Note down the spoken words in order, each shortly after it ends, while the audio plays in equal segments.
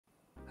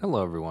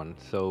Hello everyone.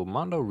 So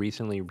Mondo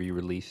recently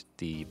re-released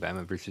the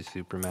Batman vs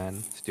Superman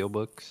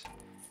Steelbooks,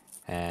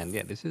 and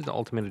yeah, this is the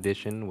Ultimate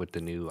Edition with the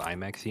new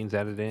Imax scenes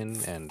added in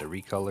and the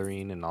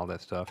recoloring and all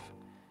that stuff.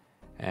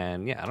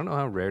 And yeah, I don't know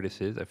how rare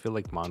this is. I feel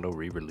like Mondo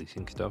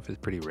re-releasing stuff is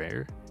pretty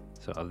rare.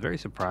 So I was very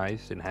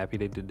surprised and happy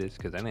they did this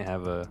because I didn't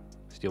have a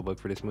Steelbook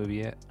for this movie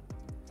yet.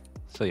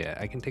 So yeah,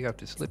 I can take out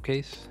this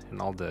slipcase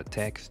and all the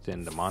text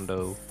and the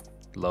Mondo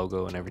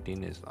logo and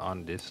everything is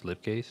on this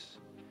slipcase,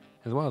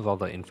 as well as all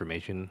the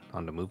information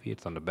on the movie.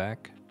 It's on the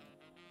back.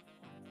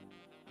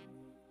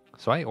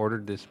 So I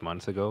ordered this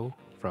months ago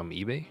from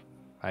eBay.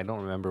 I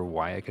don't remember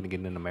why I couldn't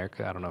get it in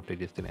America. I don't know if they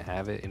just didn't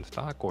have it in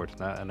stock or it's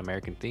not an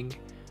American thing.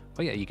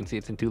 But yeah, you can see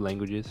it's in two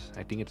languages.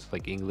 I think it's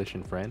like English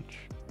and French.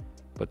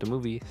 But the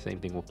movie,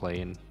 same thing, will play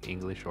in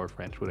English or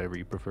French, whatever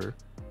you prefer.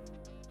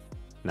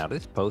 Now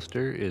this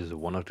poster is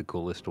one of the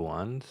coolest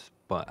ones,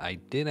 but I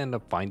did end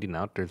up finding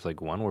out there's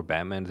like one where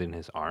Batman's in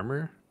his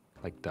armor,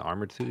 like the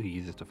armored suit he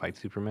uses to fight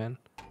Superman.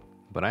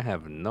 But I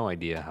have no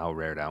idea how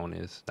rare that one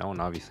is. That one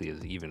obviously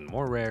is even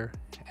more rare,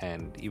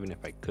 and even if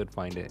I could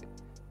find it,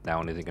 that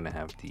one isn't gonna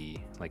have the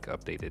like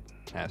updated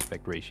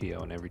aspect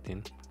ratio and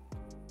everything.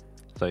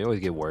 So I always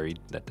get worried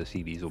that the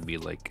CDs will be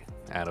like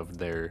out of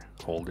their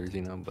holders,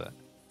 but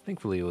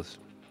thankfully it was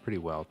pretty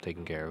well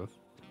taken care of.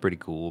 It's pretty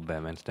cool,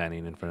 Batman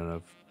standing in front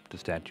of the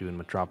statue in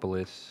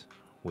Metropolis,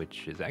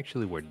 which is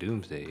actually where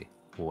Doomsday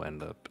will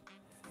end up.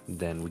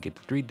 Then we get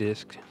the 3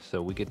 discs,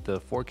 so we get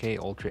the 4K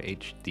Ultra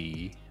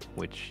HD,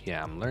 which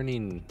yeah, I'm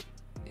learning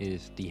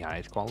is the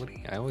highest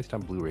quality. I always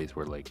thought Blu-rays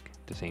were like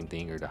the same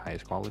thing or the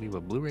highest quality,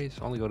 but Blu-rays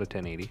only go to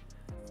 1080.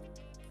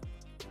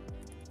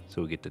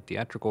 So we get the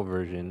theatrical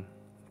version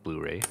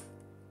Blu-ray.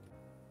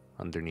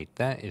 Underneath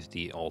that is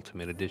the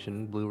Ultimate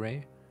Edition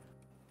Blu-ray.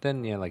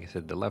 Then yeah, like I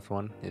said, the left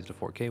one is the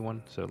 4K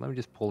one. So let me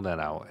just pull that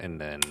out, and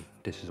then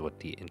this is what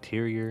the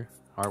interior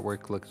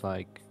artwork looks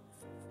like.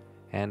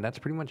 And that's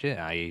pretty much it.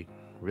 I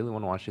really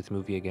want to watch this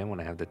movie again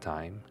when I have the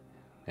time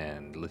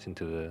and listen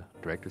to the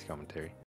director's commentary.